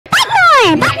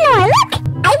Button, look!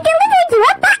 I delivered you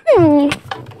a button!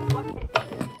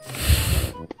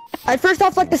 I'd first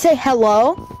off like to say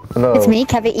hello. Hello. It's me,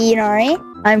 Kevin Inari.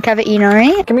 I'm Kevin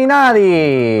Inari.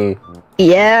 Caminati!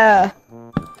 Yeah.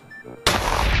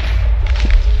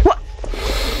 What?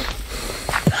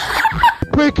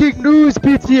 Breaking news,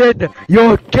 BTN!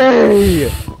 You're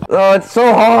gay! Oh, it's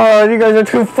so hard. You guys are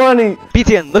too funny.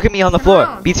 BTN, look at me on the floor.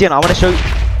 BTN, I want to show you.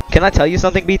 Can I tell you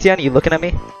something, BTN? Are you looking at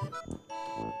me?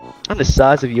 I'm the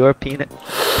size of your peanut.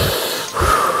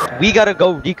 We gotta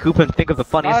go recoup and think of the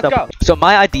funniest stuff. Go. So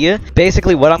my idea,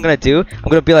 basically what I'm gonna do, I'm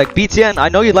gonna be like, BTN, I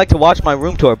know you'd like to watch my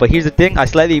room tour, but here's the thing, I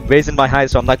slightly raised my height,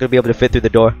 so I'm not gonna be able to fit through the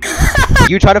door.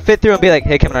 You try to fit through and be like,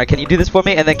 hey Kevin, can you do this for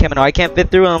me? And then Kevin, I can't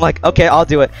fit through, and I'm like, okay, I'll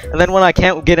do it. And then when I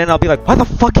can't get in, I'll be like, why the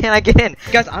fuck can't I get in?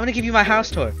 Guys, I'm gonna give you my house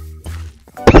tour.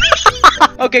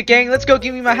 Okay, gang, let's go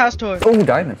give me my house tour. Oh,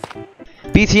 diamonds.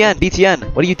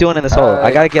 BTN, what are you doing in this hole?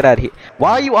 I gotta get out of here.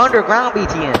 Why are you underground,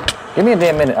 BTN? Give me a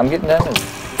damn minute. I'm getting diamonds.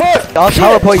 Fuck! I'll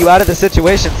teleport you out of the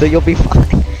situation, so you'll be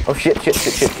fine. Oh shit.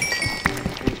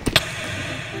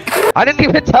 I didn't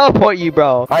even teleport you,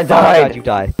 bro. I died. Oh my god, you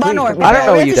died. Manor, I don't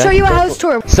know we you have to show died. you a house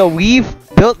tour. So we've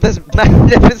built this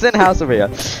magnificent house over here.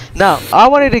 Now, I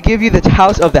wanted to give you the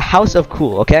house of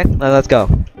cool, okay? Now let's go.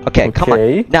 Okay, come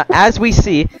on. Now, as we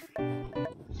see,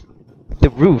 the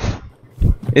roof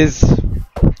is...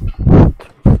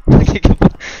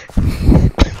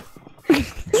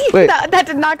 Wait. That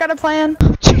did not got a plan.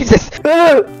 Jesus.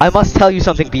 I must tell you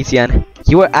something, BTN.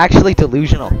 You are actually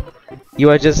delusional. You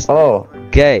are just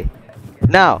gay.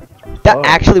 Now, that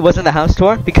actually wasn't the house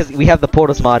tour because we have the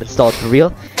portals mod installed for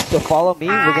real. So follow me.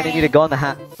 We're gonna need to go in the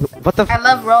house. What the? I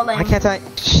love rolling. I can't tell.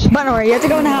 Buttonor, you have to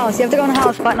go in the house. You have to go in the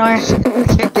house, Buttonor. I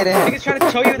can't get in. I think it's trying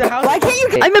to show you the house. Why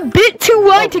can't you? I'm a bit too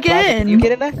wide to get in. You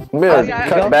get in there?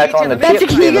 Cut back on the Can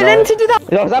chips. you get in to do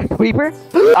that? Yo, is that Creeper?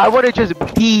 I want to just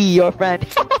be your friend.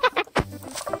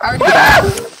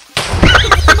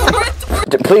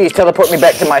 Please teleport me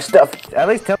back to my stuff. At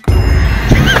least tell.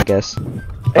 I guess.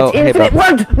 It's infinite.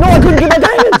 What? No, I couldn't get my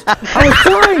diamonds. I was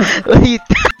flying.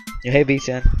 Hey,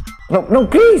 BTN. No,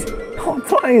 please. No, I'm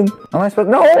flying. Am I supposed?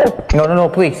 No,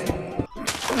 please.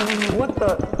 What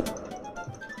the?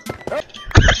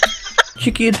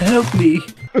 Chicken, help me.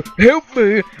 Help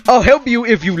me. I'll help you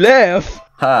if you laugh.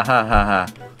 Ha.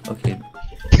 Okay.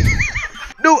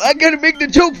 No, I gotta make the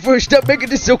joke first. Stop making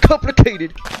this so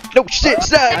complicated. No shit,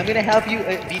 son. I'm gonna help you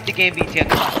beat the game, BTN.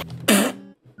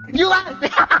 You lost!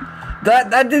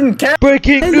 That didn't count.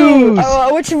 Breaking news.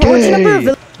 Which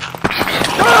number of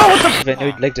I know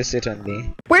you'd like to sit on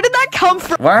me. Where did that come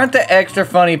from? Why aren't the extra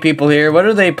funny people here? What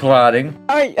are they plotting?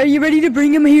 Alright, are you ready to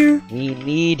bring him here? We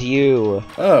need you.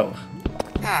 Oh.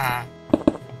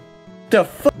 The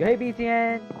fuck? Hey,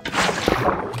 BTN.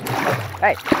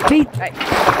 Hey. Hey.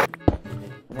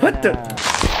 What the?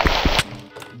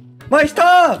 My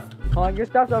stuff! Hold on, your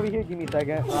stuff's over here. Give me a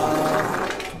second.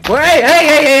 Wait,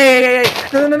 hey!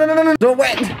 No. Don't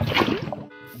wait.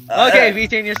 Okay,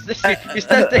 BTN, you're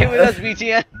still staying with us,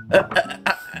 BTN.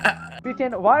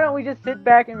 BTN, why don't we just sit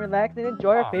back and relax and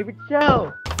enjoy our favorite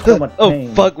show? So much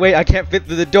pain. Fuck, wait, I can't fit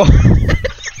through the door.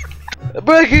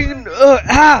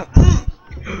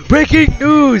 Breaking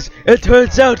news! It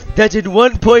turns out that in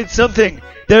 1 point something,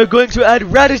 they're going to add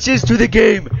radishes to the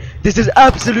game. This is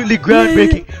absolutely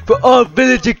groundbreaking for all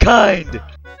villager kind.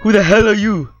 Who the hell are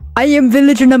you? I am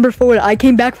villager number 4. I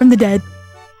came back from the dead.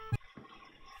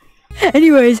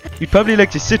 Anyways. You'd probably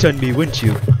like to sit on me, wouldn't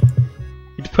you?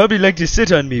 You'd probably like to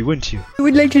sit on me, wouldn't you? You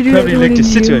would like to do Probably that, like to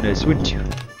sit you? on us, wouldn't you?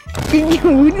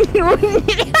 Wouldn't you?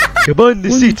 Come on,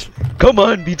 the seat. Come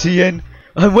on, BTN.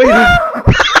 I'm waiting.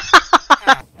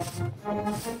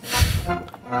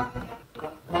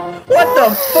 What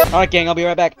the fuck? Alright, gang, I'll be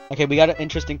right back. Okay, we got an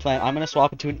interesting plan. I'm gonna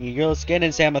swap into an e-girl skin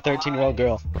and say I'm a 13-year-old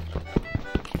girl.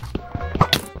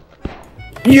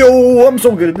 Yo, I'm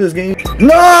so good at this game.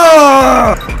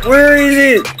 No! Where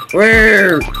is it?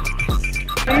 Where?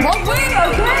 Wrong way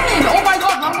again! Oh my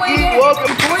god, wrong way again!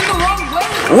 Welcome. Going the wrong way!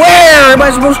 Where am I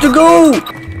supposed to go?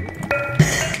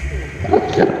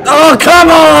 Oh, come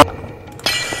on!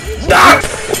 Ah!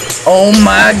 Oh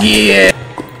my god!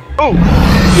 Oh!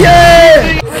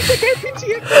 Yeah!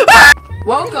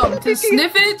 Welcome to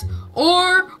Sniff It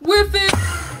or Whiff It!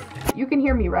 You can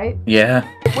hear me, right? Yeah.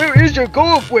 Where is your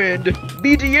girlfriend?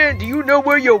 BTN, do you know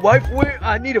where your wife went?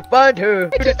 I need to find her.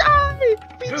 It is I,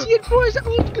 BTN Boy's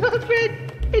old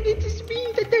girlfriend. And it just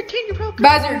means that 13-year-old.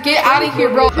 Bazzer, get out of here,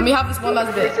 bro. Let me have this one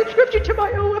last bit. Subscription to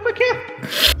my OF account.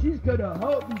 She's gonna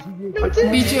help me.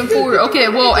 BGM4. Okay,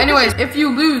 well, anyways, if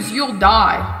you lose, you'll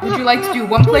die. Would you like to do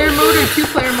 1-player mode or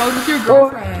 2-player mode with your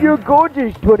girlfriend? You're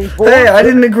gorgeous, 24. Hey, I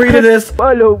didn't agree to this.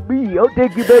 Follow me. I'll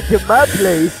take you back to my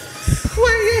place.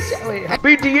 Wait,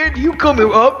 BTN, you coming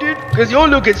often? Cause you're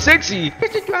looking sexy.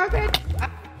 Mr. Drawback.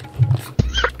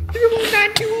 You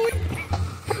not doing.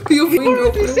 You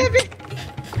girlfriend.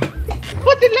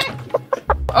 What the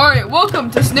heck? Alright, welcome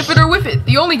to Snip It or Whiff It,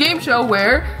 the only game show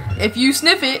where if you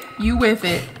sniff it, you whiff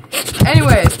it.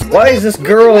 Anyways, Why is this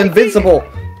girl invincible?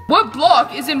 what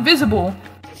block is invisible?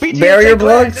 Barrier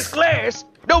blocks? It's glass.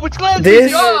 No, it's glass.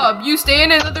 This? Good job, you stay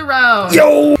in another round.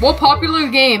 Yo! What popular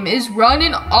game is run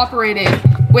and operated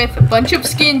with a bunch of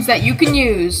skins that you can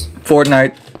use?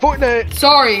 Fortnite. Fortnite.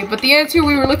 Sorry, but the answer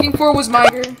we were looking for was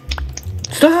Miger.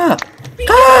 Stop!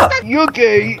 Stop! You're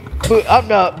gay, but I'm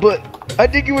not. But I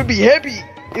think you would be happy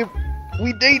if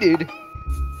we dated.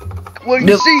 Well,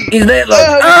 you see. Is that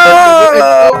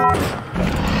like?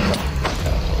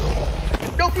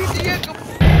 No,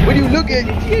 BTN. When you look at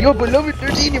your beloved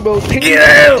 13-year-old,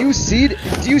 do you see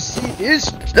this?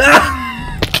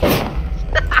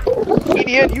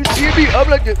 BTN, you see me? I'm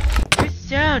like the.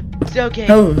 It's okay.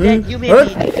 Oh, That you made what?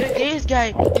 me the gayest guy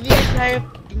in the entire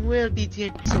fucking world,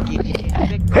 BTN. It's okay.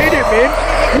 Hey there,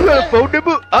 man. You got a phone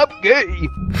number? I'm gay.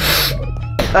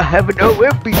 I have an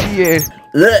OF, BTN.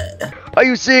 Are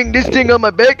you seeing this thing on my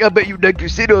back? I bet you'd like to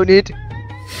sit on it.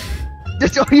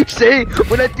 That's all you say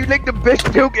when I do like the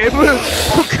best joke ever?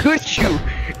 How could you?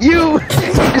 You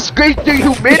disgrace to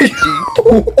humanity.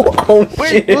 Oh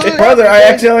shit. Brother, I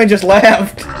accidentally just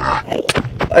laughed.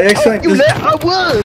 I accidentally I was.